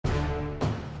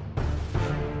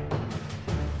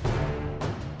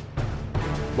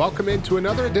welcome into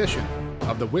another edition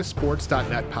of the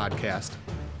WisSports.net podcast.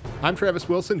 I'm Travis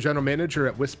Wilson, General Manager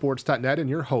at WisSports.net, and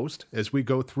your host as we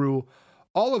go through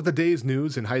all of the day's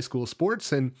news in high school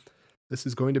sports. And this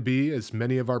is going to be, as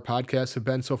many of our podcasts have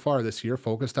been so far this year,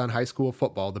 focused on high school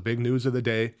football, the big news of the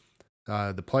day,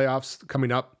 the playoffs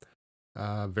coming up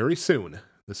very soon.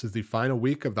 This is the final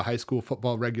week of the high school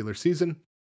football regular season.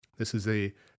 This is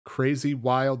a crazy,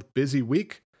 wild, busy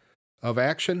week of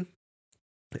action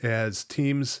as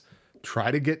teams try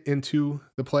to get into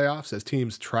the playoffs, as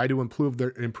teams try to improve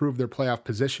their playoff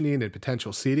positioning and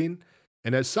potential seeding,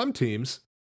 and as some teams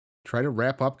try to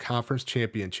wrap up conference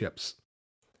championships.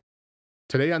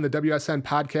 Today on the WSN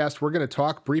podcast, we're going to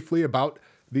talk briefly about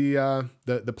the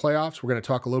playoffs. We're going to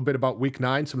talk a little bit about Week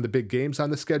 9, some of the big games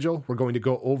on the schedule. We're going to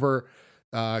go over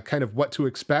kind of what to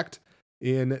expect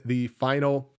in the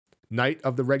final night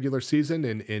of the regular season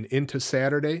and into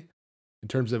Saturday, in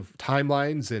terms of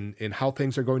timelines and how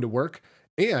things are going to work.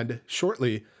 And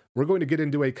shortly, we're going to get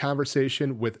into a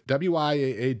conversation with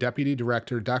WIAA Deputy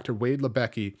Director Dr. Wade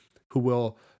Lebecki, who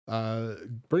will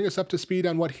bring us up to speed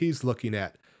on what he's looking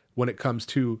at when it comes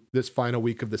to this final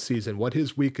week of the season, what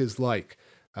his week is like,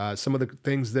 some of the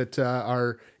things that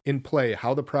are in play,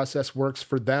 how the process works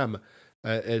for them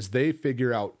as they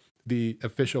figure out the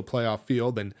official playoff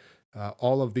field, and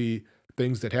all of the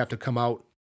things that have to come out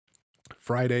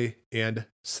Friday and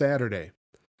Saturday.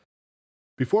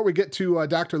 Before we get to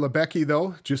Dr. Lebecki,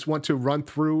 though, just want to run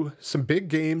through some big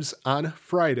games on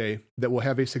Friday that will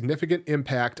have a significant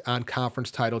impact on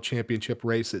conference title championship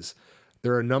races.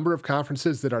 There are a number of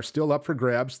conferences that are still up for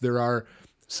grabs. There are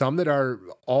some that are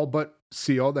all but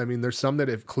sealed. I mean, there's some that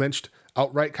have clinched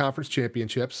outright conference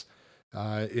championships,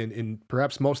 in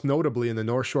perhaps most notably in the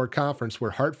North Shore Conference,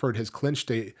 where Hartford has clinched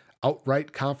a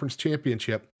outright conference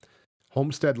championship.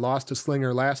 Homestead lost to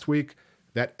Slinger last week.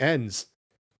 That ends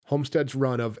Homestead's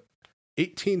run of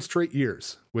 18 straight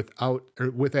years with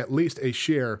at least a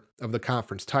share of the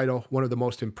conference title. One of the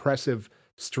most impressive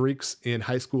streaks in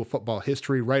high school football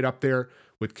history, right up there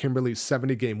with Kimberly's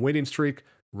 70-game winning streak,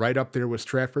 right up there with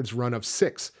Stratford's run of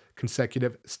 6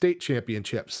 consecutive state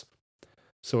championships.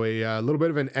 So a little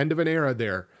bit of an end of an era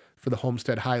there for the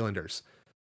Homestead Highlanders.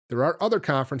 There are other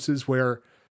conferences where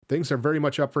things are very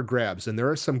much up for grabs, and there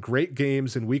are some great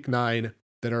games in Week 9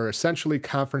 that are essentially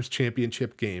conference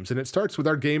championship games. And it starts with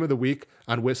our game of the week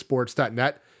on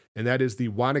WisSports.net, and that is the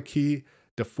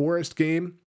Waunakee-DeForest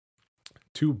game.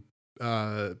 Two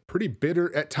pretty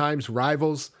bitter at times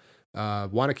rivals.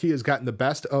 Waunakee has gotten the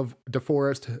best of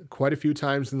DeForest quite a few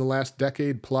times in the last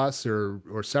decade plus or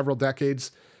several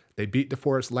decades. They beat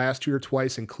DeForest last year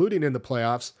twice, including in the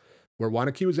playoffs, where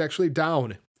Waunakee was actually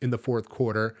down in the fourth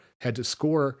quarter, had to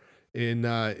score in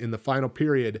the final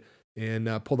period,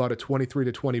 and pulled out a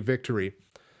 23-20 victory.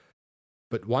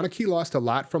 But Waunakee lost a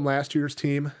lot from last year's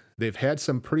team. They've had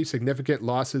some pretty significant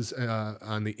losses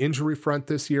on the injury front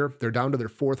this year. They're down to their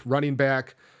fourth running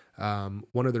back.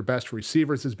 One of their best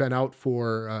receivers has been out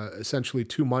for essentially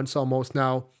 2 months almost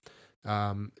now.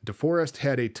 DeForest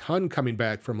had a ton coming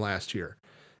back from last year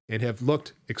and have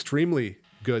looked extremely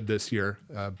good this year.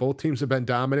 Both teams have been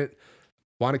dominant.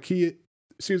 Waunakee,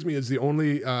 is the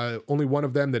only one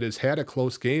of them that has had a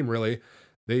close game, really.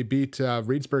 They beat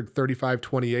Reedsburg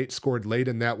 35-28, scored late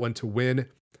in that one to win.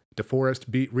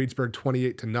 DeForest beat Reedsburg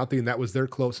 28-0. That was their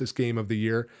closest game of the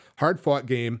year. Hard-fought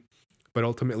game, but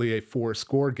ultimately a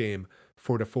 4-score game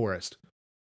for DeForest.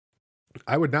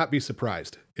 I would not be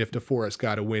surprised if DeForest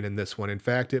got a win in this one. In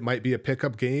fact, it might be a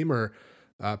pick-up game or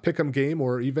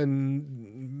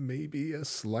even maybe a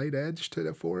slight edge to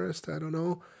DeForest. I don't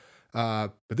know.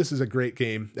 But this is a great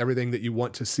game. Everything that you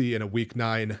want to see in a Week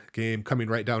 9 game coming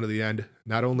right down to the end.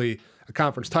 Not only a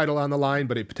conference title on the line,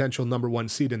 but a potential number 1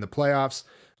 seed in the playoffs,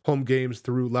 home games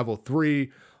through level 3,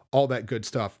 all that good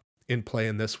stuff in play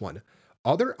in this one.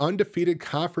 Other undefeated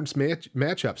conference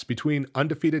matchups between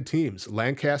undefeated teams,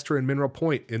 Lancaster and Mineral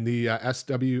Point in the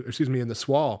in the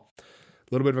SWAL. A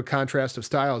little bit of a contrast of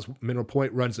styles. Mineral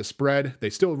Point runs the spread. They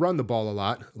still run the ball a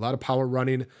lot of power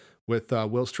running, with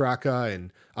Will Straka,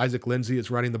 and Isaac Lindsay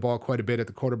is running the ball quite a bit at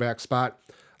the quarterback spot.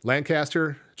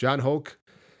 Lancaster, John Hoke,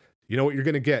 you know what you're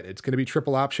going to get. It's going to be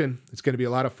triple option. It's going to be a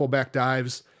lot of fullback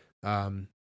dives.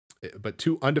 But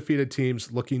two undefeated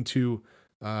teams looking to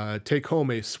take home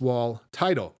a SWAL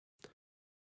title.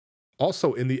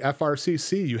 Also in the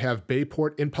FRCC, you have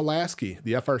Bayport and Pulaski.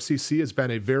 The FRCC has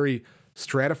been a very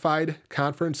stratified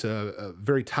conference, a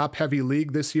very top-heavy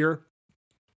league this year.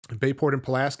 Bayport and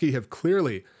Pulaski have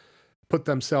clearly put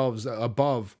themselves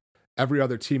above every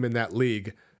other team in that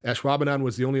league. Ashwaubenon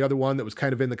was the only other one that was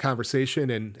kind of in the conversation,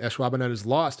 and Ashwaubenon has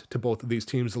lost to both of these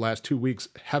teams the last 2 weeks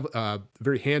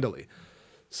very handily.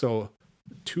 So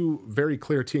two very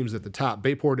clear teams at the top.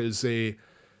 Bayport is a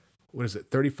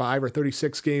 35 or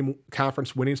 36 game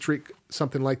conference winning streak,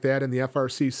 something like that in the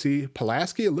FRCC.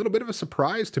 Pulaski, a little bit of a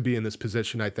surprise to be in this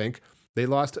position, I think. They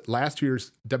lost last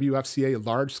year's WFCA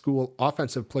Large School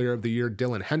Offensive Player of the Year,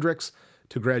 Dylan Hendricks,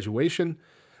 to graduation,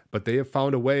 but they have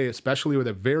found a way, especially with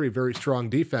a very, very strong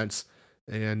defense,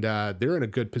 and they're in a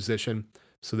good position.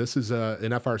 So this is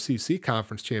an FRCC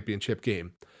conference championship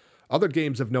game. Other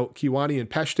games of note, Kewanee and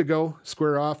Peshtigo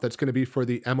square off. That's going to be for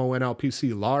the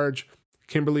MONLPC Large.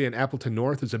 Kimberly and Appleton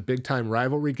North is a big-time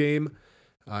rivalry game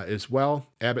as well.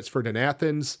 Abbotsford and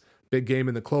Athens, big game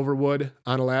in the Cloverwood.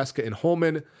 Onalaska and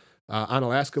Holman.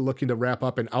 Onalaska looking to wrap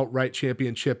up an outright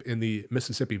championship in the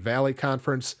Mississippi Valley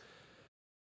Conference.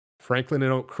 Franklin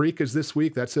and Oak Creek is this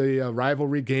week. That's a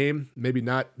rivalry game, maybe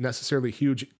not necessarily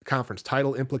huge conference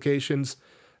title implications.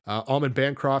 Almond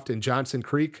Bancroft and Johnson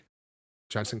Creek,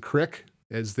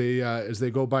 as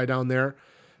they go by down there.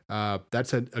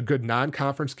 That's a good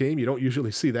non-conference game. You don't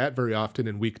usually see that very often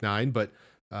in Week 9, but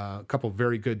a couple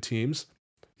very good teams.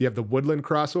 You have the Woodland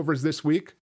crossovers this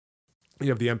week. You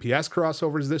have the MPS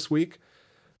crossovers this week.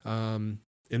 And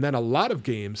then a lot of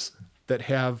games that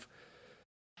have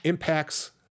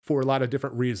impacts for a lot of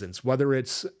different reasons, whether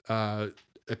it's a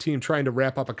team trying to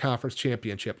wrap up a conference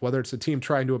championship, whether it's a team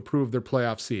trying to improve their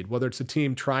playoff seed, whether it's a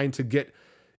team trying to get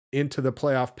into the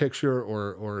playoff picture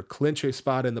or clinch a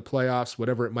spot in the playoffs,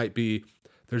 whatever it might be.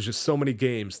 There's just so many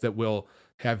games that will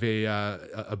have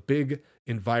a big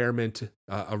environment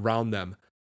around them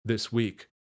this week.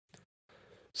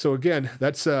 So again,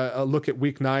 that's a look at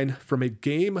Week 9 from a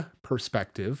game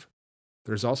perspective.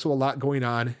 There's also a lot going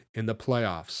on in the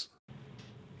playoffs.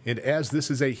 And as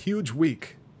this is a huge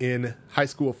week in high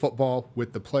school football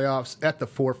with the playoffs at the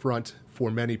forefront for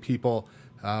many people,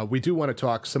 we do want to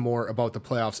talk some more about the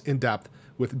playoffs in depth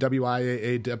with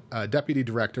WIAA Deputy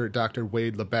Director Dr.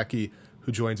 Wade Lebecki,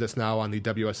 who joins us now on the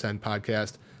WSN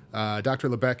podcast. Dr.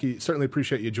 Lebecki, certainly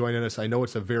appreciate you joining us. I know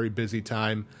it's a very busy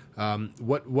time.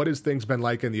 What has things been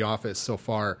like in the office so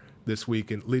far this week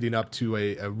and leading up to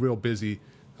a real busy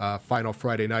final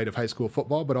Friday night of high school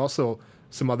football, but also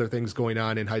some other things going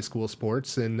on in high school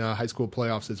sports and high school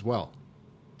playoffs as well?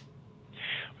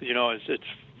 You know, it's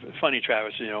funny,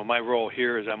 Travis. You know, my role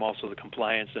here is I'm also the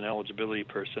compliance and eligibility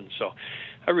person, so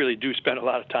I really do spend a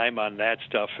lot of time on that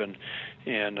stuff and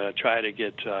try to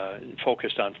get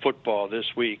focused on football this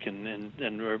week, and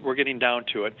we're getting down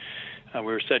to it.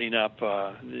 We're setting up,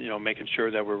 making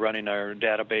sure that we're running our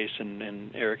database,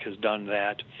 and Eric has done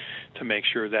that to make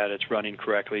sure that it's running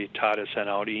correctly. Todd has sent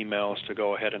out emails to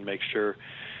go ahead and make sure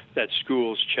that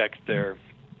schools check their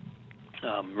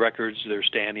records, their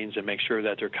standings, and make sure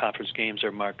that their conference games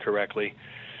are marked correctly.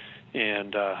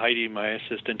 And Heidi, my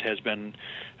assistant, has been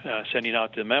sending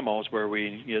out the memos where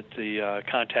we get the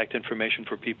contact information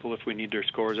for people if we need their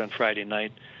scores on Friday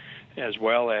night, as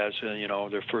well as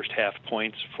their first half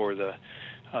points for the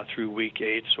through Week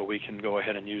 8, so we can go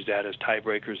ahead and use that as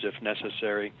tiebreakers if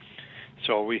necessary.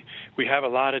 So we have a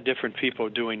lot of different people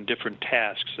doing different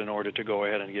tasks in order to go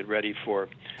ahead and get ready for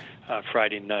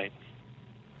Friday night.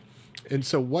 And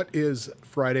so what is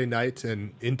Friday night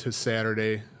and into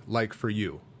Saturday like for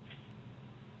you?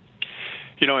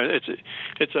 You know,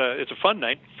 it's a fun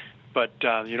night, but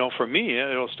for me,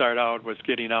 it'll start out with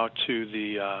getting out to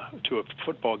to a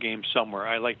football game somewhere.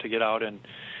 I like to get out and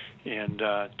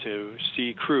to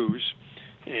see crews,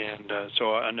 and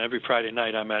so on every Friday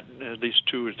night I'm at least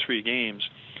 2 or 3 games.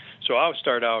 So I'll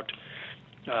start out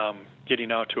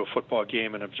getting out to a football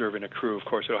game and observing a crew. Of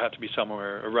course, it'll have to be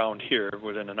somewhere around here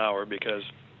within an hour, because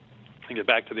I get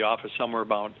back to the office somewhere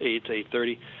about 8 to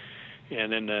 8:30.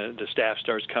 And then the staff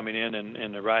starts coming in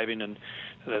and arriving. And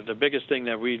the biggest thing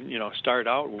that we start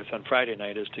out with on Friday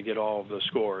night is to get all of the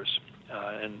scores.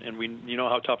 And we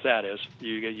how tough that is.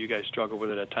 You guys struggle with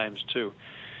it at times too.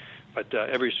 But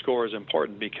every score is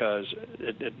important because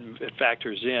it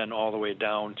factors in all the way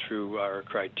down through our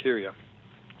criteria.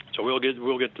 So we'll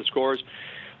get the scores.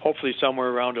 Hopefully somewhere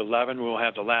around 11 we'll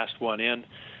have the last one in,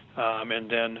 and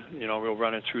then we'll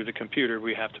run it through the computer.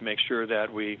 We have to make sure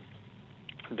that we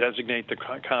designate the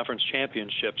conference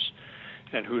championships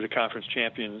and who the conference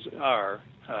champions are.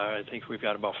 I think we've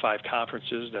got about 5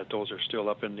 conferences that those are still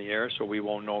up in the air, so we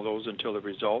won't know those until the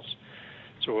results.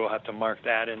 So we'll have to mark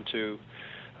that into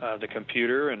the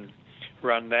computer and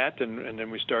run that, and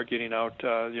then we start getting out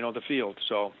the field.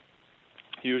 So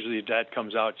usually that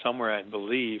comes out somewhere, I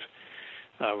believe,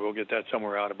 we'll get that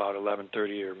somewhere out about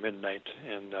 11:30 or midnight,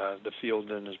 and the field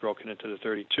then is broken into the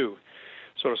 32.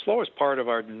 So the slowest part of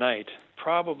our night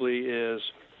probably is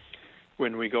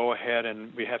when we go ahead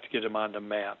and we have to get them on the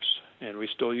maps. and we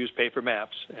still use paper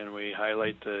maps, and we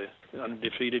highlight the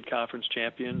undefeated conference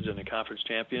champions and the conference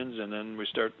champions, and then we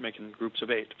start making groups of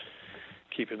 8,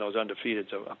 keeping those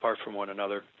undefeated apart from one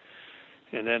another.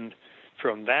 And then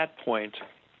from that point,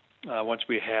 once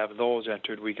we have those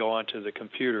entered, we go onto the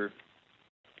computer,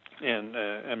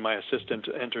 and my assistant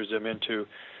enters them into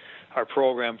our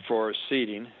program for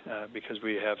seeding, because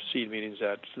we have seed meetings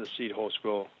that the seed host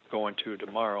will go into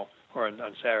tomorrow or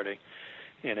on Saturday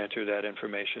and enter that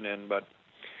information in. But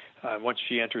once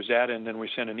she enters that in, then we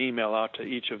send an email out to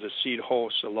each of the seed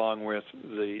hosts along with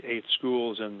the 8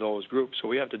 schools in those groups. So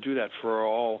we have to do that for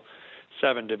all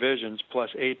 7 divisions plus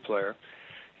 8 player.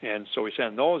 And so we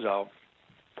send those out,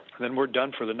 and then we're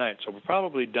done for the night. So we're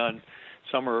probably done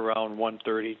somewhere around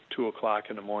 1:30, 2 o'clock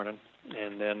in the morning,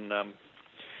 and then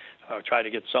try to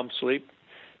get some sleep.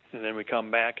 And then we come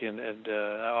back, and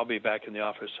I'll be back in the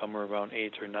office somewhere around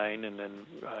 8 or 9, and then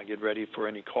get ready for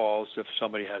any calls if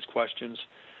somebody has questions.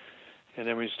 And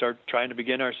then we start trying to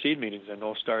begin our seed meetings, and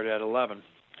they'll start at 11.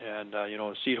 And,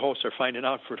 the seed hosts are finding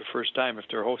out for the first time if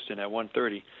they're hosting at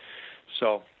 1:30.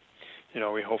 So,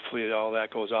 we hopefully all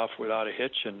that goes off without a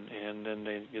hitch, and then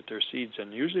they get their seeds.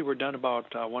 And usually we're done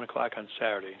about 1 o'clock on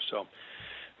Saturday. So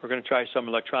we're going to try some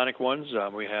electronic ones.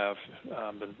 We have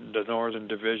the Northern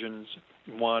Divisions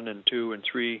 1 and 2 and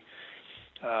 3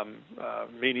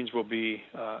 meetings will be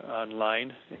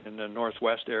online in the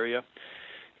Northwest area.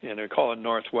 And they call it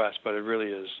Northwest, but it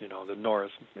really is, the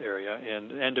North area,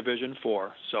 and Division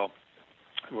 4. So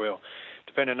we'll,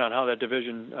 depending on how that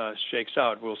division shakes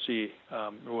out, we'll see.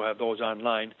 We'll have those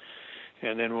online,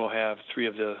 and then we'll have 3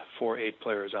 of the 4 8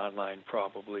 players online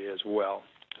probably as well.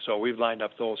 So we've lined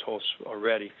up those hosts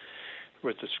already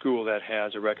with the school that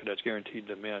has a record that's guaranteed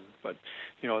them in. But,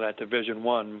 that Division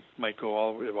 1 might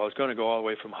go it's going to go all the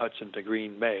way from Hudson to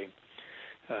Green Bay.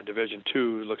 Division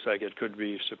 2 looks like it could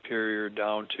be Superior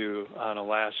down to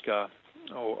Onalaska,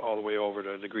 all the way over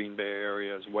to the Green Bay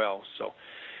area as well. So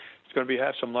it's going to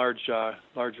have some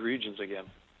large regions again.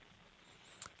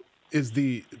 Is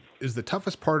the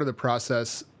toughest part of the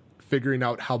process figuring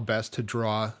out how best to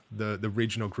draw the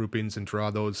regional groupings and draw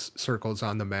those circles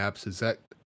on the maps? Is that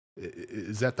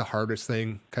the hardest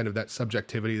thing, kind of that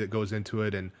subjectivity that goes into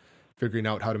it, and figuring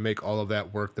out how to make all of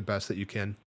that work the best that you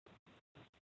can?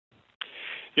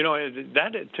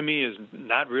 That to me is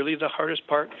not really the hardest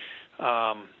part.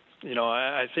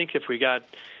 I think if we got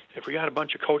a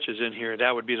bunch of coaches in here,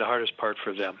 that would be the hardest part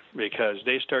for them, because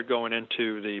they start going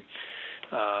into the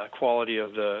quality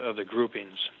of the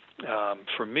groupings.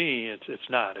 For me, it's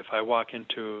not. If I walk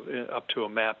up to a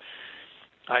map,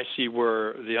 I see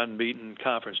where the unbeaten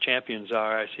conference champions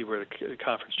are. I see where the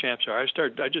conference champs are.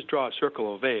 I just draw a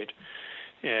circle of 8,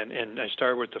 and I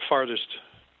start with the farthest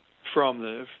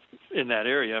in that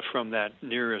area from that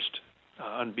nearest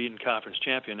unbeaten conference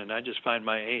champion, and I just find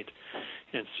my 8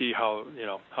 and see how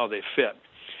they fit.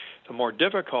 The more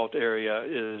difficult area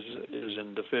is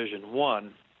in Division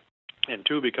 1 and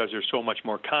 2, because they're so much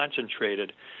more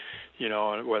concentrated,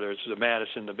 whether it's the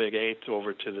Madison, the Big 8,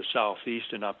 over to the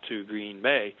southeast and up to Green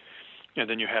Bay, and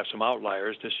then you have some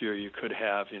outliers. This year you could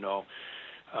have,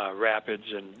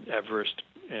 Rapids and Everest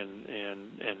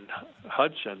and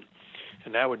Hudson,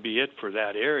 and that would be it for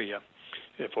that area.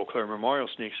 If Eau Claire Memorial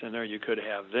sneaks in there, you could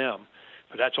have them.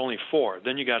 But that's only 4.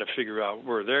 Then you got to figure out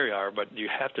where they are, but you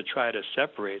have to try to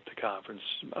separate the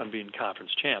unbeaten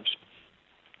conference champs.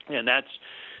 And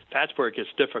that's where it gets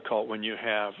difficult when you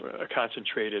have a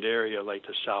concentrated area like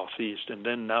the southeast. And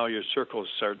then now your circles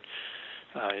start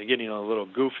getting a little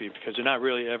goofy, because they're not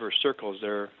really ever circles.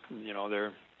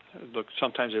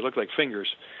 Sometimes they look like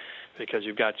fingers, because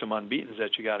you've got some unbeatens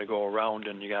that you got to go around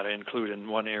and you got to include in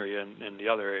one area and in the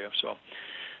other area. So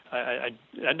I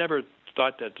never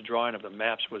thought that the drawing of the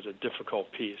maps was a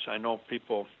difficult piece. I know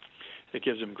people, it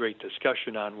gives them great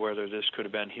discussion on whether this could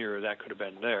have been here or that could have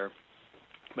been there.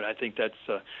 But I think that's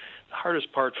the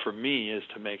hardest part for me, is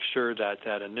to make sure that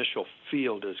that initial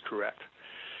field is correct.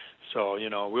 So,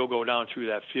 we'll go down through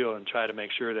that field and try to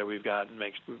make sure that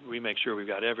make sure we've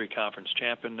got every conference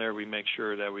champ in there. We make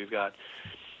sure that we've got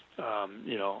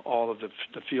all of the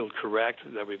field correct,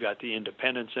 that we've got the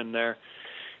independents in there,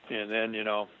 and then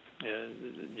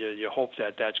you hope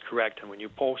that that's correct. And when you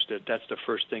post it, that's the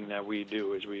first thing that we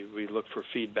do, is we look for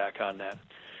feedback on that.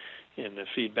 And the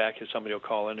feedback is somebody will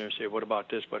call in there and say, what about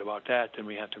this, what about that? Then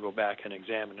we have to go back and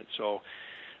examine it. So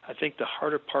I think the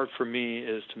harder part for me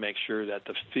is to make sure that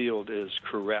the field is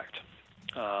correct.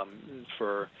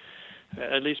 For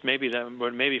at least maybe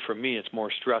for me it's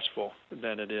more stressful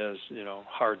than it is,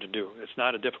 hard to do. It's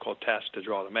not a difficult task to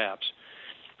draw the maps,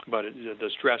 but the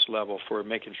stress level for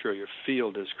making sure your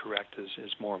field is correct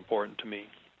is more important to me.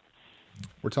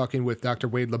 We're talking with Dr.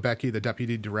 Wade Lebecki, the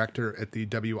Deputy Director at the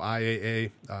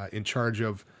WIAA, in charge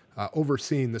of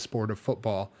overseeing the sport of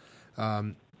football.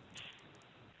 Paying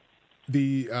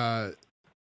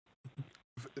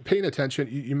attention,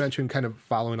 you mentioned kind of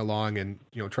following along and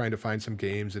trying to find some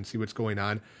games and see what's going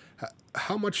on.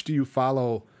 How much do you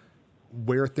follow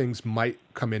where things might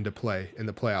come into play in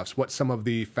the playoffs? What some of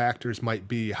the factors might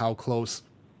be? How close?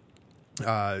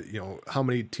 How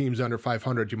many teams under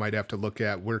 500 you might have to look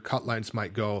at? Where cut lines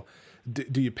might go?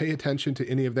 Do you pay attention to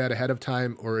any of that ahead of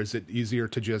time, or is it easier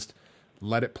to just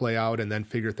let it play out and then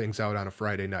figure things out on a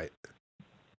Friday night?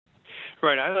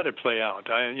 Right, I let it play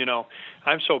out.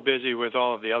 I'm so busy with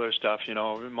all of the other stuff.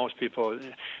 Most people,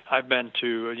 I've been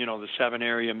to the 7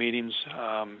 area meetings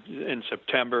in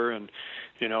September, and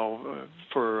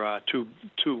for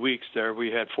two weeks there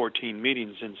we had 14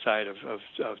 meetings inside of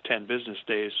 10 business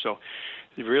days. So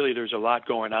really there's a lot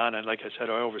going on, and like I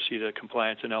said, I oversee the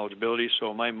compliance and eligibility.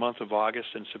 So my month of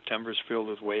August and September is filled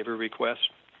with waiver requests.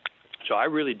 So I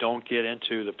really don't get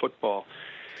into the football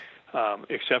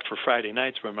except for Friday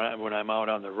nights when I'm out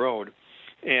on the road.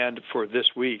 And for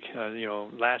this week,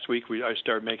 last week I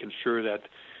started making sure that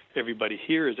everybody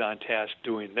here is on task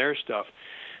doing their stuff.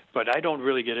 But I don't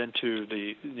really get into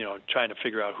the, trying to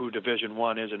figure out who Division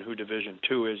I is and who Division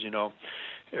II is.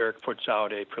 Eric puts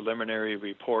out a preliminary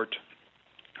report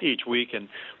each week, and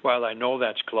while I know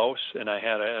that's close, and I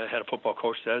had a football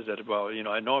coach says that, well,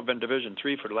 I know I've been Division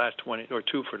III for the last 20 or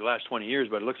 2 for the last 20 years,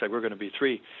 but it looks like we're going to be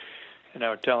 3. And I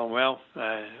would tell them, well,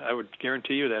 I would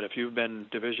guarantee you that if you've been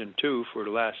Division II for the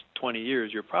last 20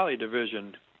 years, you're probably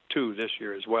Division II this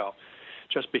year as well,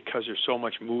 just because there's so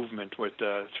much movement with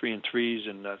 3 and 3s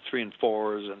and 3 and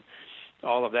 4s and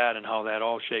all of that, and how that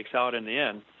all shakes out in the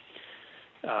end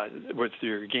with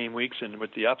your game weeks and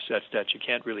with the upsets, that you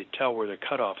can't really tell where the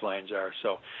cutoff lines are.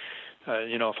 So,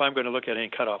 if I'm going to look at any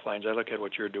cutoff lines, I look at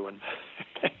what you're doing.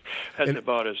 That's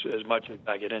about as much as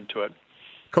I get into it.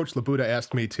 Coach Labuda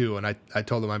asked me too, and I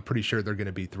told him I'm pretty sure they're going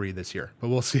to be 3 this year, but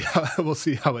we'll see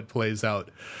how it plays out.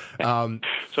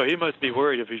 So he must be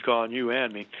worried if he's calling you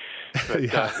and me. But,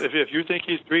 yeah. If you think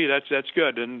he's 3, that's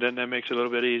good, and then that makes it a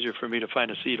little bit easier for me to find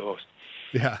a seat host.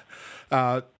 Yeah.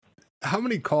 How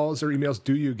many calls or emails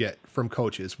do you get from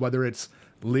coaches, whether it's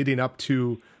leading up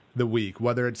to the week,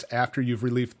 whether it's after you've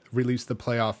released the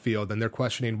playoff field and they're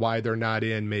questioning why they're not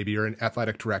in, maybe you're an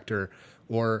athletic director,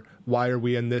 or why are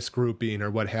we in this grouping, or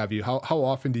what have you? How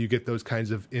often do you get those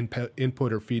kinds of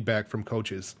input or feedback from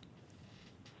coaches?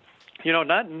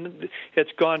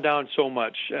 It's gone down so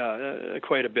much,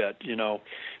 quite a bit.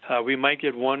 We might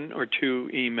get 1 or 2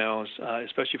 emails,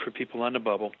 especially for people on the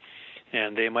bubble,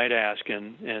 and they might ask,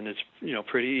 and it's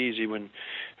pretty easy when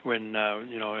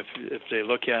if they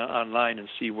look online and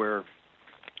see where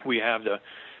we have the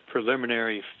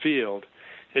preliminary field,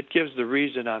 it gives the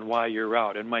reason on why you're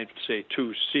out. It might say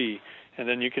 2C, and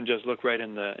then you can just look right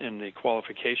in the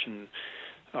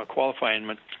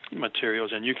qualifying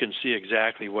materials, and you can see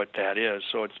exactly what that is.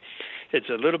 So it's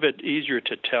a little bit easier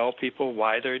to tell people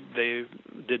why they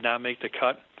did not make the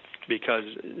cut, because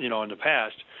in the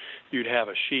past you'd have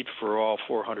a sheet for all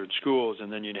 400 schools,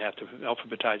 and then you'd have to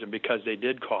alphabetize them because they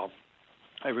did call.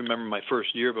 I remember my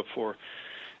first year before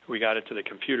we got into the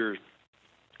computer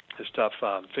stuff,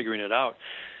 figuring it out,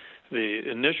 the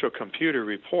initial computer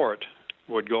report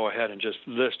would go ahead and just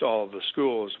list all of the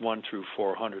schools 1 through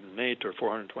 408 or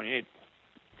 428.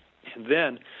 And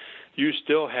then you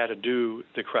still had to do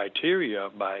the criteria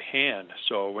by hand.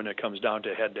 So when it comes down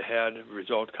to head-to-head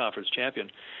result conference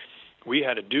champion, we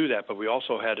had to do that, but we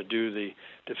also had to do the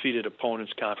defeated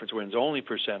opponents conference wins only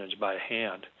percentage by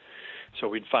hand. So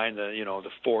we'd find the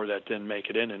 4 that didn't make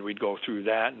it in, and we'd go through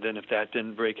that. And then if that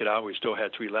didn't break it out, we still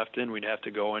had 3 left in. We'd have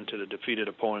to go into the defeated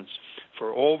opponents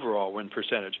for overall win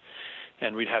percentage,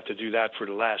 and we'd have to do that for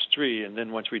the last 3. And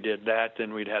then once we did that,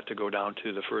 then we'd have to go down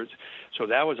to the first. So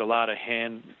that was a lot of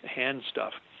hand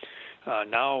stuff.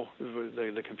 Now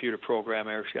the computer program,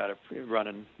 Eric's got it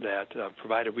running that,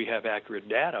 provided we have accurate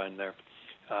data in there,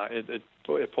 it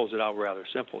pulls it out rather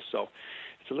simple. So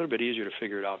it's a little bit easier to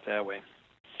figure it out that way.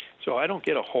 So I don't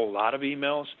get a whole lot of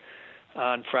emails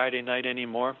on Friday night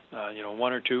anymore,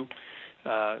 1 or 2.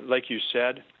 Like you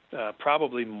said,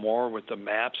 probably more with the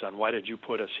maps on why did you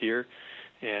put us here,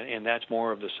 and that's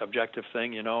more of the subjective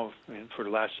thing. And for the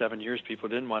last 7 years, people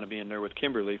didn't want to be in there with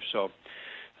Kimberly, so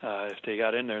if they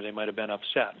got in there, they might have been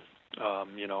upset,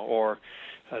 or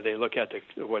they look at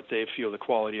what they feel the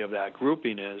quality of that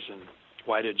grouping is, and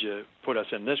why did you put us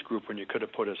in this group when you could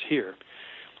have put us here?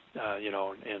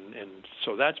 And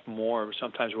so that's more,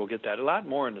 sometimes we'll get that a lot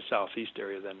more in the southeast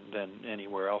area than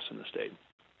anywhere else in the state.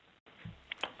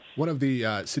 One of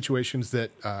the situations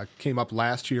that came up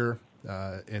last year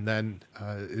and then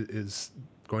is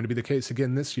going to be the case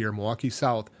again this year, Milwaukee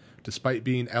South, despite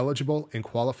being eligible and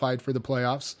qualified for the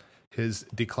playoffs, has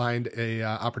declined a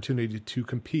opportunity to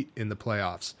compete in the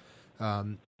playoffs.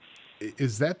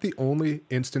 Is that the only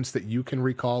instance that you can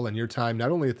recall in your time, not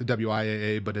only at the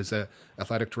WIAA, but as a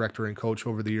athletic director and coach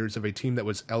over the years, of a team that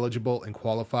was eligible and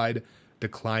qualified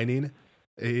declining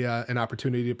an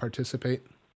opportunity to participate?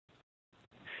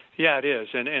 Yeah, it is,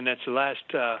 and that's the last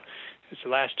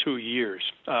 2 years,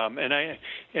 and I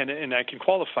can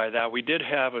qualify that. We did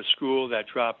have a school that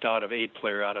dropped out of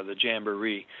 8-player out of the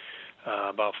Jamboree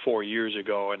about 4 years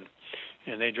ago, and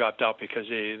they dropped out because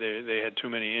they had too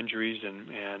many injuries,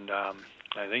 and I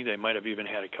think they might have even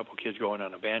had a couple kids going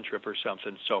on a band trip or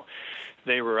something. So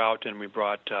they were out, and we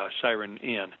brought Siren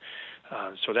in.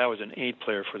 So that was an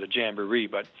 8-player for the Jamboree.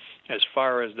 But as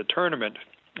far as the tournament,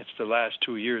 it's the last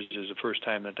 2 years is the first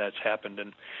time that that's happened,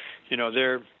 and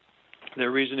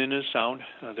their reasoning is sound.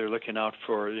 They're looking out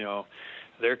for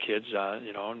their kids.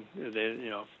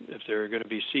 If they're going to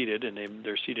be seeded and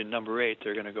they're seeded number 8,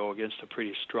 they're going to go against a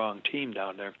pretty strong team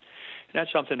down there. And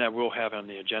that's something that we'll have on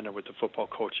the agenda with the football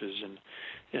coaches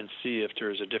and see if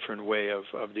there's a different way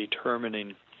of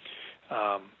determining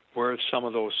where some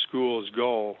of those schools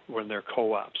go when they're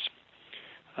co-ops.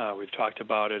 We've talked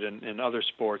about it in other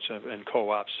sports and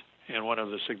co-ops, and one of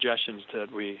the suggestions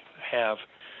that we have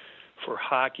for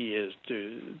hockey is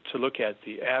to look at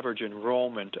the average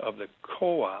enrollment of the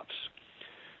co-ops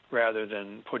rather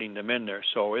than putting them in there.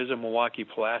 So is a Milwaukee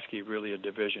Pulaski really a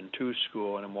Division II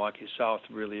school and a Milwaukee South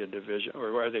really a division,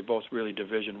 or are they both really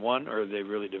Division I, or are they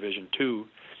really Division II,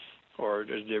 or are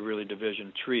they really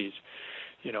Division IIIs?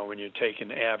 When you take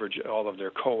and average all of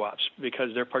their co-ops,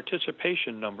 because their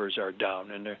participation numbers are down,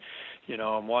 and they're,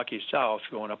 Milwaukee South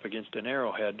going up against an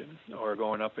Arrowhead or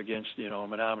going up against,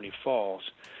 Menominee Falls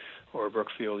or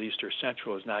Brookfield East or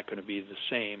Central is not going to be the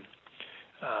same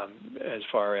as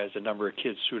far as the number of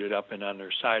kids suited up and on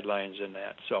their sidelines and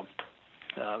that. So,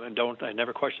 I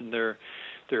never questioned their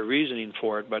reasoning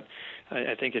for it, but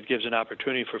I think it gives an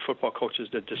opportunity for football coaches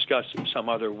to discuss some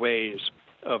other ways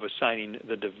of assigning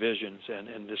the divisions,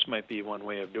 and this might be one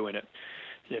way of doing it.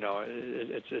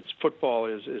 It's football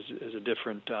is a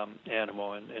different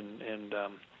animal, and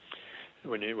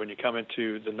when you come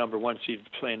into the number 1 seed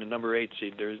playing the number 8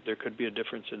 seed, there could be a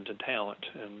difference in the talent,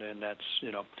 and that's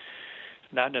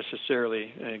not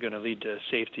necessarily going to lead to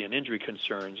safety and injury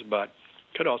concerns, but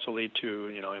could also lead to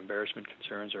embarrassment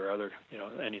concerns or other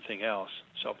anything else.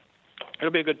 So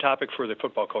it'll be a good topic for the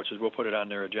football coaches. We'll put it on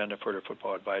their agenda for their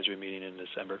football advisory meeting in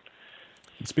December.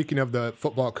 Speaking of the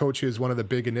football coaches, one of the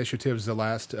big initiatives the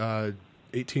last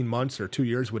 18 months or 2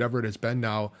 years, whatever it has been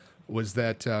now, was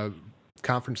that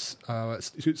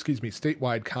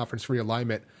statewide conference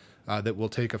realignment that will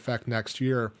take effect next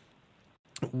year.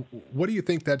 What do you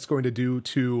think that's going to do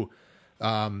to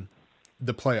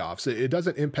the playoffs? It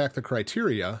doesn't impact the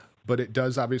criteria, but it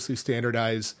does obviously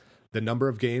standardize the number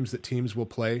of games that teams will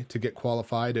play to get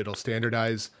qualified. It'll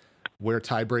standardize where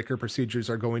tiebreaker procedures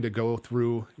are going to go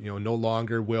through. No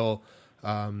longer will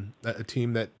a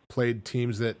team that played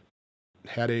teams that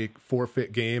had a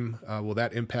forfeit game, will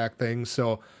that impact things?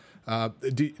 So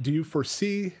do you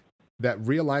foresee that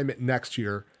realignment next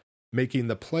year making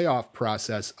the playoff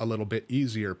process a little bit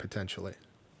easier potentially?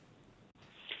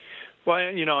 Well,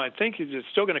 I think it's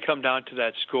still going to come down to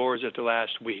that scores at the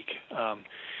last week.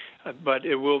 But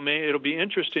it'll be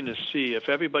interesting to see if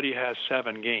everybody has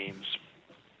 7 games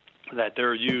that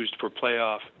they're used for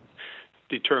playoff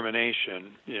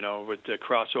determination, with the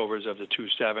crossovers of the 2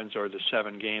 sevens or the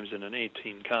 7 games in an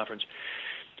 18 conference,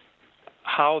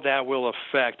 how that will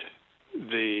affect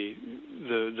the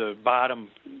bottom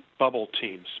bubble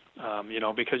teams,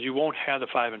 because you won't have the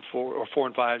 5 and 4 or 4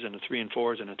 and 5s and the 3 and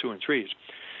 4s and the 2 and 3s.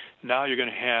 Now you're going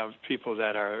to have people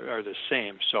that are the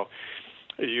same. So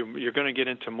you're going to get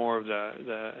into more of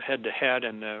the head-to-head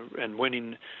and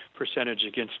winning percentage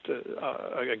against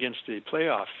the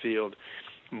playoff field,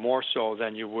 more so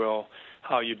than you will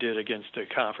how you did against the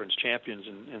conference champions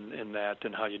in that,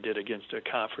 and how you did against a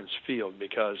conference field,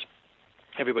 because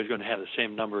everybody's going to have the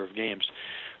same number of games.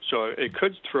 So it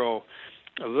could throw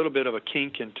a little bit of a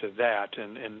kink into that,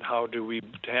 and how do we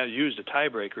use the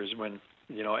tiebreakers when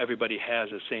everybody has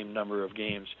the same number of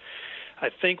games. I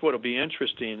think what will be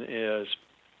interesting is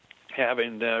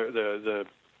having the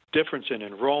difference in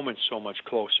enrollment so much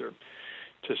closer,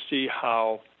 to see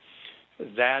how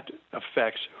that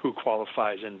affects who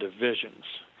qualifies in divisions.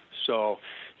 So,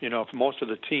 if most of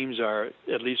the teams are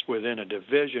at least within a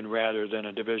division rather than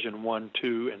a Division I,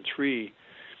 II, and III,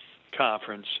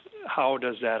 conference, how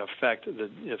does that affect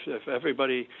if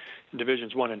everybody in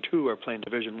Divisions 1 and 2 are playing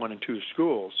Division 1 and 2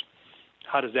 schools,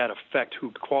 how does that affect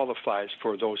who qualifies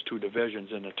for those two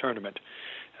divisions in the tournament?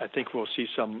 I think we'll see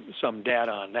some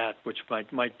data on that, which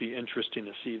might be interesting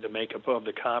to see the makeup of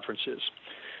the conferences.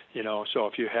 So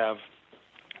if you have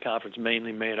a conference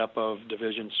mainly made up of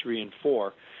Divisions 3 and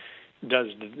 4, does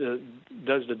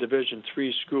the Division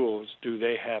 3 schools, do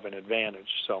they have an advantage?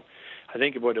 So I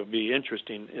think what will be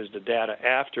interesting is the data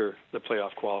after the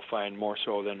playoff qualifying, more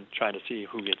so than trying to see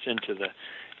who gets into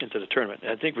the tournament.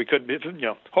 I think we could be,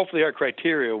 hopefully our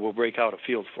criteria will break out a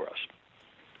field for us.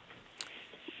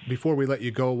 Before we let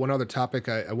you go, one other topic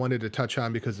I wanted to touch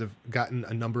on, because I've gotten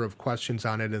a number of questions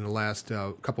on it in the last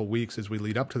couple weeks as we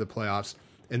lead up to the playoffs,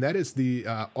 and that is the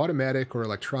automatic or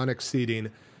electronic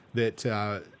seating that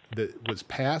was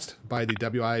passed by the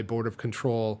WI Board of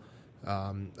Control.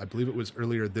 I believe it was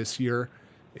earlier this year,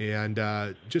 and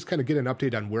just kind of get an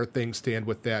update on where things stand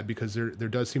with that, because there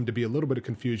does seem to be a little bit of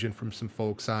confusion from some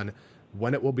folks on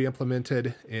when it will be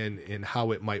implemented and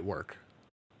how it might work.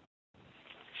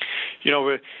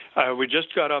 We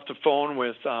just got off the phone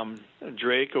with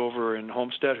Drake over in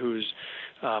Homestead, who's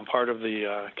part of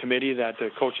the committee that the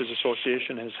Coaches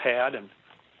Association has had, and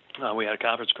we had a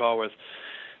conference call with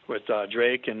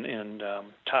Drake and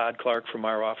Todd Clark from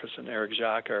our office and Eric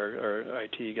Jacques, our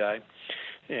IT guy,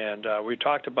 and we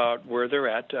talked about where they're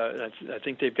at. I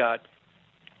think they've got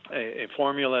a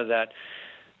formula that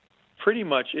pretty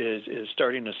much is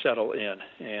starting to settle in,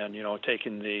 and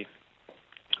taking the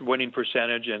winning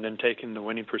percentage and then taking the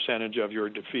winning percentage of your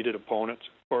defeated opponents,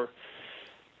 or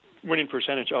winning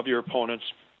percentage of your opponents,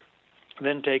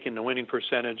 then taking the winning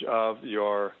percentage of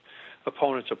your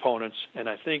opponents, and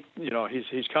I think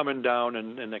he's coming down,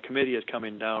 and the committee is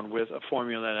coming down with a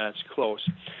formula that's close.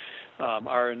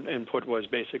 Our input was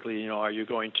basically, are you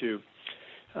going to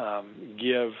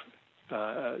give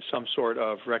some sort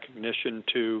of recognition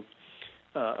to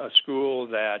a school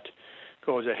that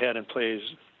goes ahead and plays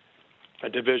a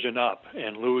division up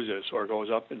and loses, or goes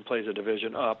up and plays a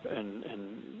division up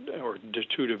or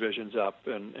just two divisions up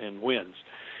and wins?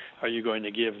 Are you going to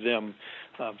give them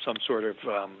some sort of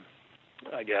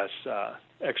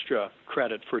extra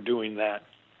credit for doing that?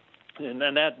 And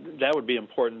then that would be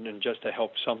important, and just to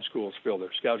help some schools fill their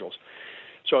schedules.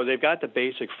 So they've got the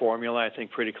basic formula, I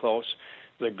think, pretty close.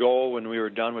 The goal when we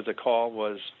were done with the call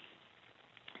was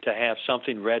to have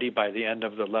something ready by the end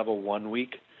of the level 1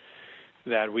 week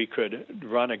that we could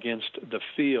run against the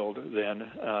field then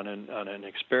on an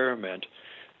experiment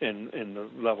in the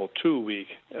level 2 week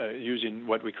using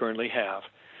what we currently have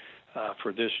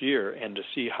for this year, and to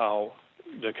see how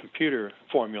the computer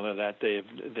formula that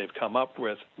they've come up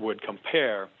with would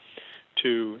compare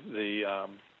to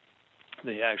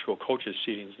the actual coaches'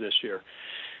 seedings this year.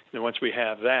 And once we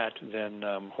have that, then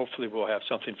hopefully we'll have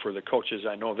something for the coaches.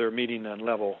 I know they're meeting on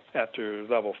after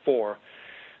level 4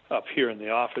 up here in the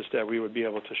office, that we would be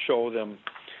able to show them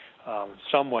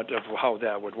somewhat of how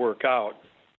that would work out.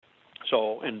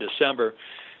 So in December,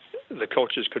 the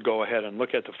coaches could go ahead and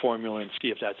look at the formula and see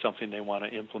if that's something they want to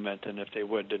implement, and if they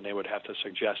would, then they would have to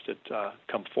suggest it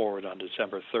come forward on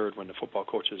December 3rd when the football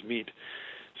coaches meet.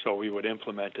 So we would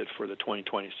implement it for the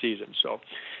 2020 season. So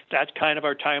that's kind of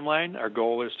our timeline. Our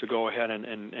goal is to go ahead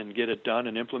and get it done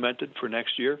and implemented for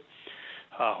next year.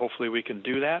 Hopefully we can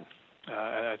do that.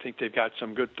 I think they've got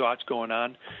some good thoughts going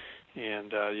on.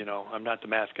 And, I'm not the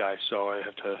math guy, so I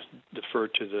have to defer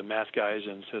to the math guys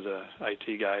and to the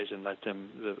IT guys and let them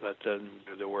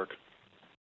do the work.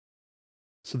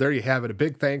 So there you have it. A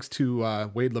big thanks to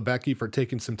Wade Lebecki for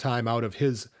taking some time out of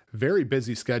his very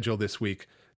busy schedule this week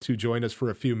to join us for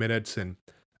a few minutes and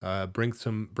bring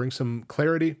some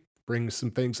clarity, bring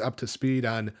some things up to speed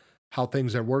on how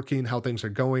things are working, how things are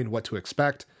going, what to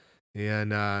expect,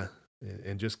 and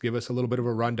just give us a little bit of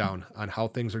a rundown on how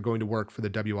things are going to work for the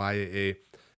WIAA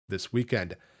this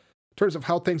weekend. In terms of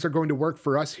how things are going to work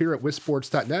for us here at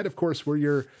WisSports.net, of course, we're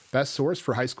your best source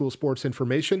for high school sports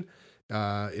information,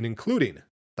 and including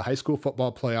the high school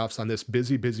football playoffs on this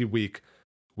busy week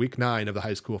 9 of the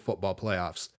high school football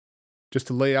playoffs. Just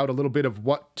to lay out a little bit of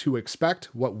what to expect,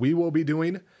 what we will be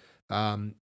doing,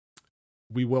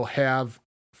 we will have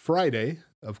Friday,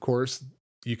 of course.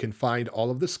 You can find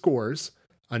all of the scores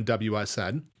on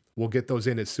WSN. We'll get those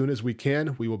in as soon as we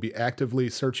can. We will be actively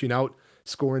searching out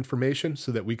score information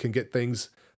so that we can get things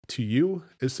to you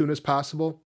as soon as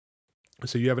possible,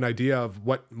 so you have an idea of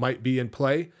what might be in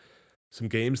play, some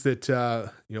games that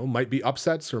might be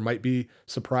upsets or might be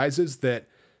surprises that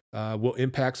will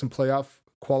impact some playoff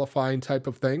qualifying type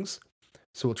of things.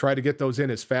 So we'll try to get those in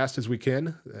as fast as we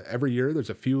can. Every year there's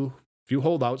a few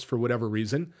holdouts for whatever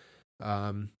reason.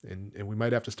 and we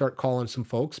might have to start calling some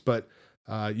folks, but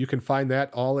you can find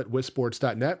that all at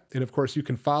wisports.net. And of course, you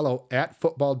can follow at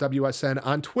FootballWSN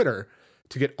on Twitter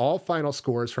to get all final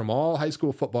scores from all high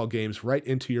school football games right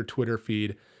into your Twitter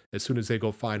feed as soon as they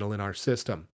go final in our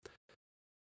system.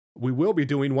 We will be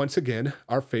doing, once again,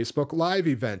 our Facebook Live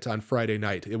event on Friday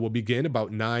night. It will begin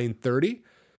about 9:30.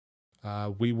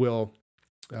 We will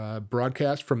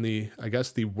broadcast from the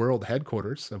world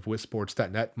headquarters of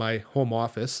wisports.net, my home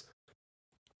office.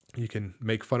 You can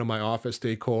make fun of my office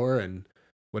decor and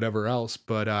whatever else,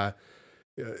 but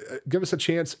give us a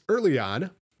chance early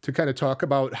on to kind of talk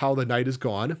about how the night has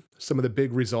gone, some of the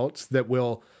big results that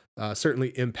will certainly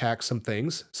impact some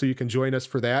things. So you can join us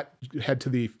for that. Head to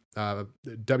the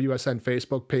WSN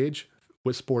Facebook page,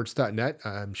 wisports.net.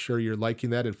 I'm sure you're liking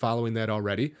that and following that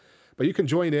already. But you can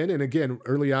join in, and again,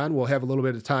 early on, we'll have a little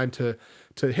bit of time to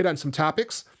hit on some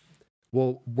topics.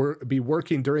 We'll be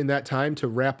working during that time to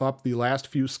wrap up the last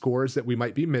few scores that we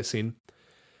might be missing.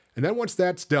 And then once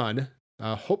that's done,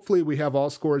 hopefully we have all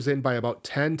scores in by about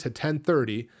 10 to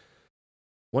 10:30.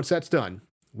 Once that's done,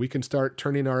 we can start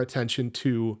turning our attention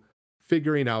to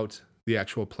figuring out the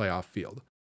actual playoff field.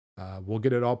 We'll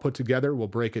get it all put together. We'll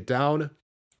break it down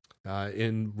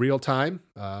in real time.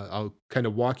 I'll kind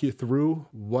of walk you through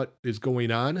what is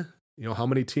going on. You know, how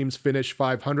many teams finish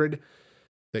 500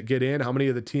 that get in, how many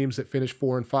of the teams that finish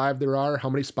 4 and 5 there are, how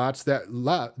many spots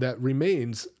that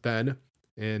remains then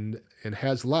and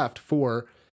has left for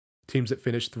teams that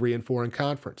finish 3 and 4 in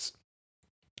conference.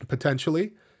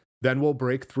 Potentially, then we'll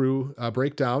break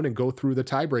down and go through the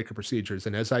tiebreaker procedures.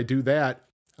 And as I do that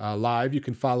live, you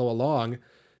can follow along.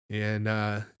 And,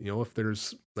 if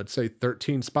there's, let's say,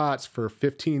 13 spots for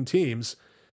 15 teams,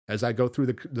 as I go through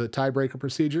the tiebreaker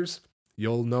procedures,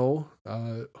 you'll know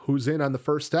who's in on the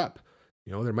first step.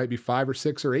 You know, there might be 5 or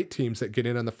 6 or 8 teams that get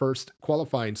in on the first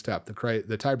qualifying step, the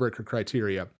tiebreaker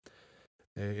criteria.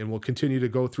 And we'll continue to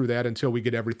go through that until we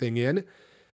get everything in.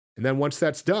 And then once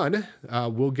that's done,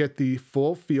 we'll get the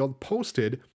full field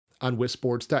posted on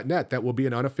wisports.net. That will be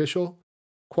an unofficial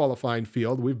qualifying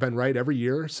field. We've been right every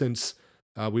year since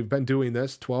we've been doing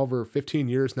this, 12 or 15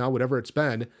 years now, whatever it's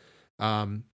been.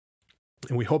 And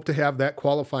we hope to have that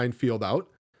qualifying field out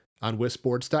on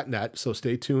wisports.net. So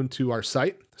stay tuned to our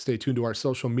site, stay tuned to our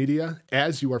social media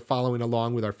as you are following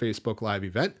along with our Facebook Live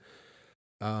event.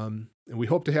 And we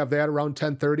hope to have that around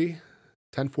 10:30,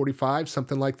 10:45,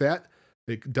 something like that.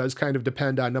 It does kind of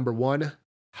depend on, number one,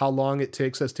 how long it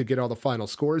takes us to get all the final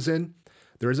scores in.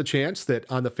 There is a chance that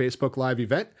on the Facebook Live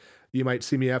event, you might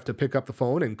see me have to pick up the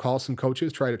phone and call some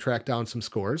coaches, try to track down some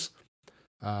scores.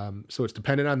 So it's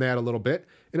dependent on that a little bit.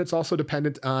 And it's also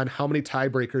dependent on how many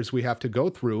tiebreakers we have to go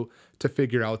through to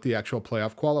figure out the actual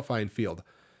playoff qualifying field.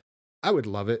 I would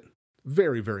love it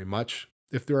very, very much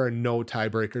if there are no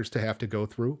tiebreakers to have to go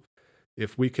through.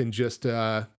 If we can just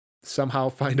somehow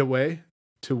find a way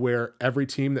to where every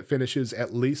team that finishes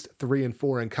at least 3 and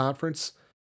 4 in conference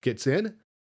gets in,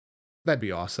 that'd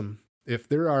be awesome. If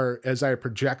there are, as I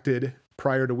projected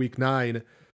prior to week 9,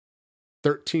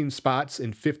 13 spots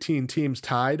and 15 teams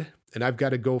tied, and I've got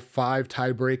to go 5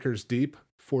 tiebreakers deep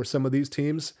for some of these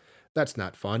teams, that's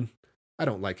not fun. I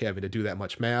don't like having to do that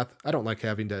much math. I don't like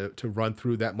having to run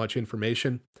through that much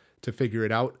information to figure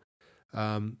it out.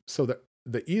 So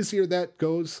the easier that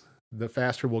goes, the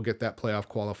faster we'll get that playoff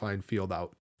qualifying field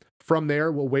out. From there,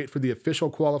 we'll wait for the official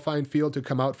qualifying field to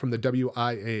come out from the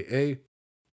WIAA.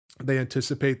 They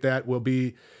anticipate that will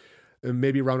be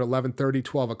maybe around 11:30,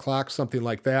 12 o'clock, something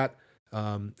like that,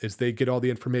 as they get all the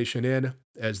information in,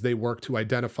 as they work to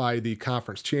identify the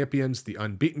conference champions, the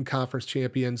unbeaten conference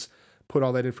champions, put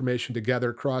all that information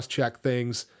together, cross-check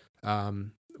things.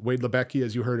 Wade Lebecki,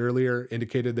 as you heard earlier,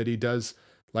 indicated that he does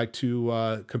like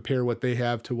to compare what they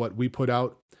have to what we put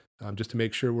out, just to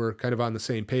make sure we're kind of on the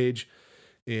same page.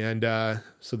 And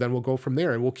so then we'll go from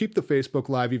there. And we'll keep the Facebook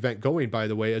Live event going, by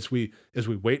the way, as we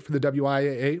wait for the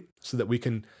WIAA, so that we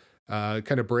can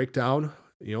kind of break down,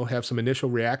 have some initial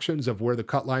reactions of where the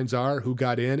cut lines are, who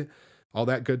got in, all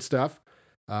that good stuff.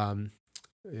 And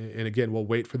again, we'll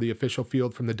wait for the official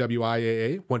field from the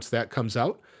WIAA. Once that comes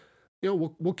out,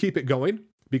 we'll keep it going,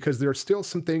 because there are still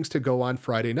some things to go on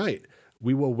Friday night.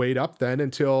 We will wait up then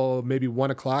until maybe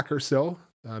 1 o'clock or so,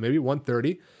 maybe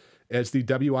 1:30, as the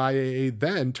WIAA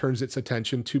then turns its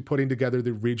attention to putting together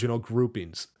the regional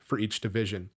groupings for each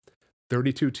division.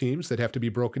 32 teams that have to be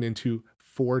broken into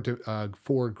four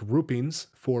groupings,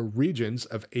 4 regions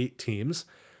of 8 teams.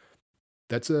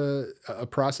 That's a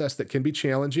process that can be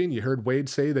challenging. You heard Wade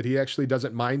say that he actually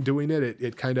doesn't mind doing it.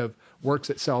 It kind of works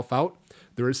itself out.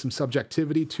 There is some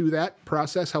subjectivity to that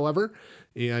process, however,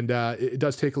 and it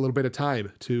does take a little bit of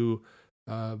time to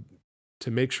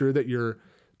to make sure that you're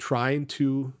trying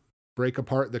to break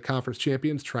apart the conference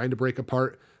champions, trying to break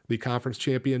apart the conference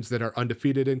champions that are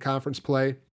undefeated in conference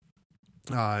play.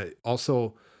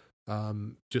 Also,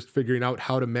 just figuring out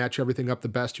how to match everything up the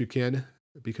best you can,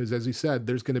 because as you said,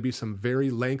 there's going to be some very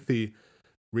lengthy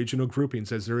regional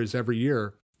groupings, as there is every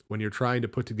year when you're trying to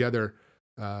put together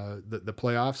the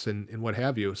playoffs and what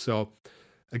have you. So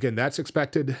again, that's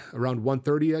expected around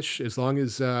 1:30ish. As long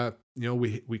as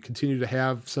we continue to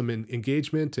have some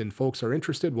engagement and folks are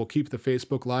interested, we'll keep the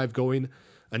Facebook Live going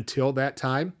until that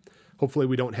time. Hopefully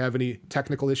we don't have any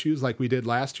technical issues like we did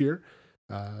last year.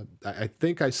 I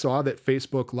think I saw that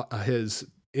Facebook has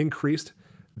increased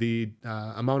the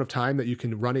amount of time that you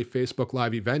can run a Facebook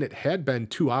Live event. It had been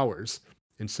 2 hours,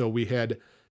 and so we had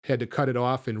to cut it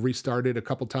off and restart it a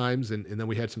couple times, and then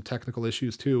we had some technical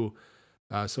issues too.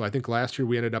 So I think last year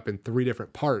we ended up in 3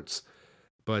 different parts,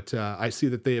 but I see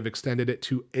that they have extended it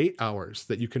to 8 hours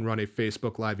that you can run a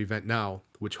Facebook Live event now,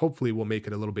 which hopefully will make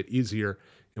it a little bit easier,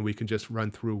 and we can just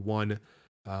run through one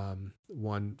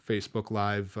Facebook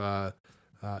Live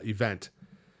event.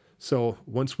 So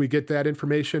once we get that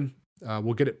information,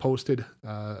 we'll get it posted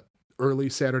early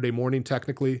Saturday morning,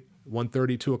 technically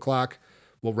 1:30, 2 o'clock.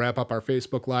 We'll wrap up our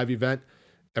Facebook Live event.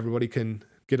 Everybody can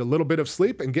get a little bit of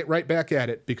sleep and get right back at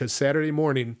it, because Saturday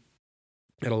morning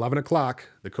at 11 o'clock,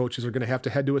 the coaches are going to have to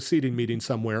head to a seating meeting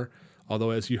somewhere.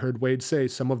 Although, as you heard Wade say,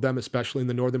 some of them, especially in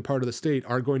the northern part of the state,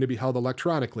 are going to be held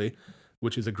electronically,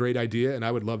 which is a great idea, and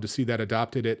I would love to see that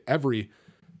adopted at every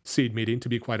seed meeting, to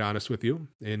be quite honest with you.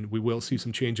 And we will see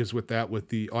some changes with that with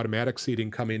the automatic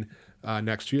seeding coming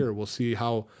next year. We'll see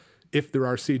if there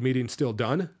are seed meetings still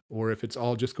done, or if it's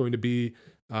all just going to be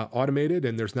automated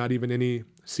and there's not even any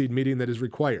seed meeting that is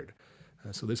required.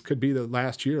 So this could be the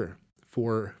last year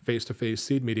for face-to-face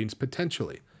seed meetings,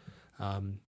 potentially.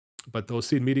 But those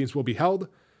seed meetings will be held.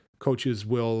 Coaches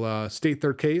will state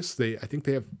their case. I think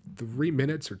they have 3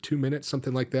 minutes or 2 minutes,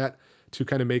 something like that, to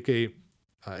kind of make an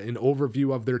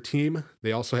overview of their team.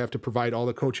 They also have to provide all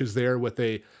the coaches there with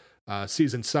a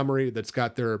season summary that's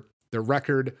got their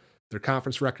record, their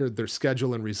conference record, their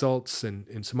schedule and results,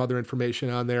 and some other information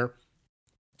on there.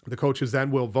 The coaches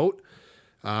then will vote.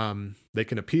 They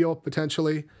can appeal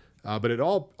potentially, but it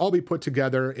all be put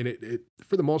together, and it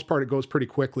for the most part it goes pretty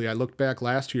quickly. I looked back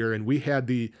last year, and we had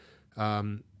the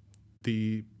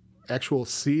actual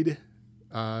seed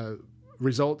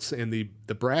results and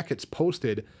the brackets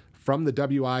posted from the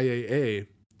WIAA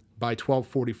by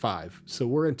 12:45. So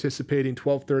we're anticipating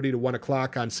 12:30 to 1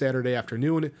 o'clock on Saturday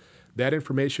afternoon. That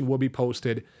information will be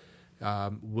posted.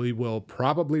 We will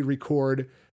probably record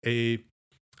a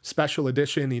special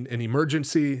edition, an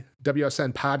emergency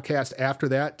WSN podcast after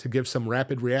that to give some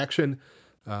rapid reaction,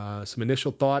 some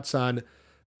initial thoughts on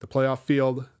the playoff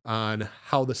field, on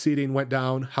how the seeding went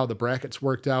down, how the brackets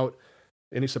worked out,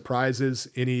 any surprises,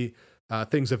 any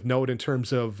things of note in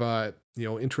terms of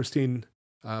interesting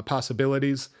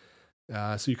possibilities.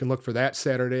 So you can look for that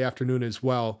Saturday afternoon as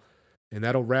well, and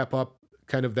that'll wrap up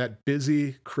kind of that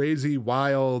busy, crazy,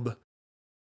 wild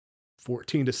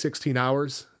 14 to 16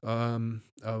 hours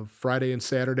of Friday and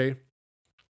Saturday.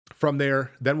 From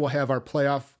there, then we'll have our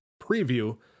playoff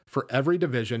preview for every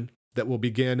division that will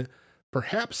begin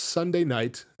perhaps Sunday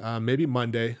night, maybe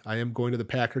Monday. I am going to the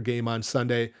Packer game on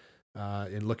Sunday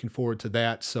and looking forward to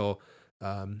that. So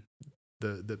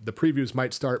the previews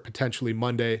might start potentially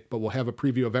Monday, but we'll have a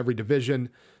preview of every division,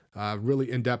 really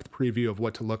in-depth preview of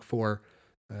what to look for.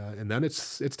 And then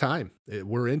it's time.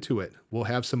 We're into it. We'll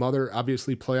have some other,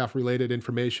 obviously, playoff-related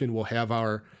information. We'll have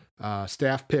our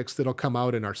staff picks that'll come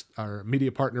out and our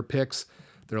media partner picks.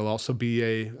 There'll also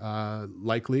be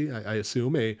likely, I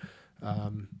assume, a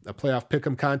playoff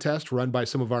pick'em contest run by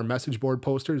some of our message board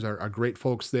posters, our great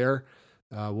folks there.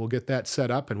 We'll get that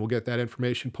set up and we'll get that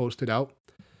information posted out.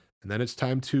 And then it's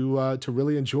time to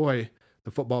really enjoy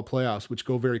the football playoffs, which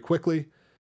go very quickly,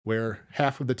 where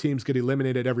half of the teams get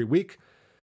eliminated every week.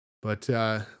 But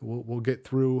we'll get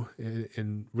through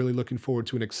and really looking forward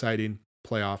to an exciting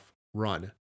playoff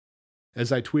run.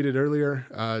 As I tweeted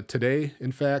earlier today,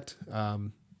 in fact,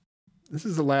 this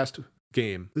is the last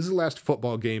game. This is the last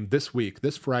football game this week,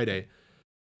 this Friday,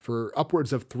 for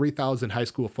upwards of 3,000 high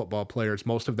school football players,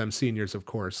 most of them seniors, of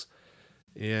course.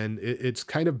 And it's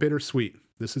kind of bittersweet.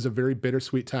 This is a very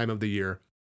bittersweet time of the year.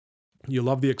 You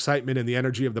love the excitement and the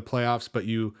energy of the playoffs, but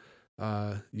you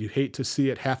hate to see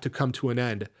it have to come to an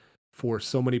end for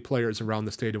so many players around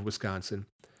the state of Wisconsin.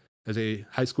 As a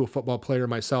high school football player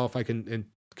myself, I can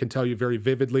tell you very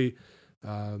vividly,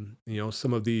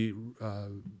 some of the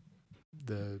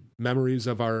memories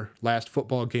of our last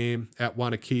football game at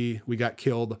Waunakee. We got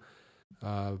killed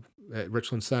at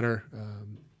Richland Center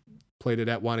played it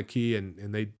at Waunakee,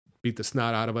 and they beat the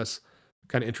snot out of us.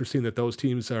 Kind of interesting that those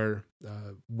teams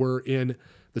were in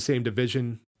the same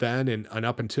division then and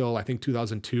up until, I think,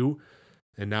 2002.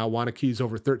 And now Waunakee's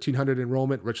over 1,300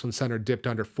 enrollment. Richland Center dipped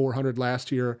under 400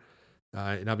 last year.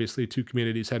 And obviously two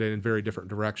communities headed in very different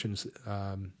directions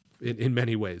in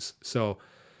many ways. So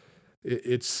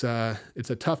it's a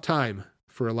tough time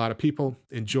for a lot of people.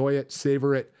 Enjoy it,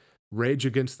 savor it, rage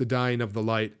against the dying of the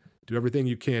light. Do everything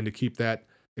you can to keep that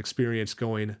experience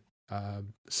going.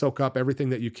 Soak up everything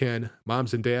that you can.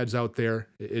 Moms and dads out there,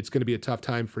 it's going to be a tough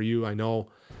time for you, I know.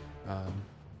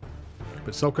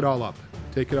 But soak it all up.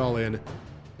 Take it all in.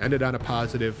 End it on a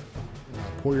positive.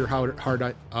 Pour your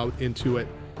heart out into it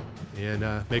and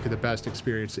make it the best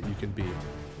experience that you can be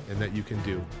and that you can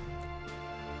do.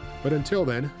 But until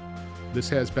then, this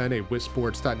has been a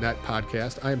WisSports.net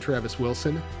podcast. I am Travis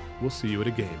Wilson. We'll see you at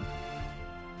a game.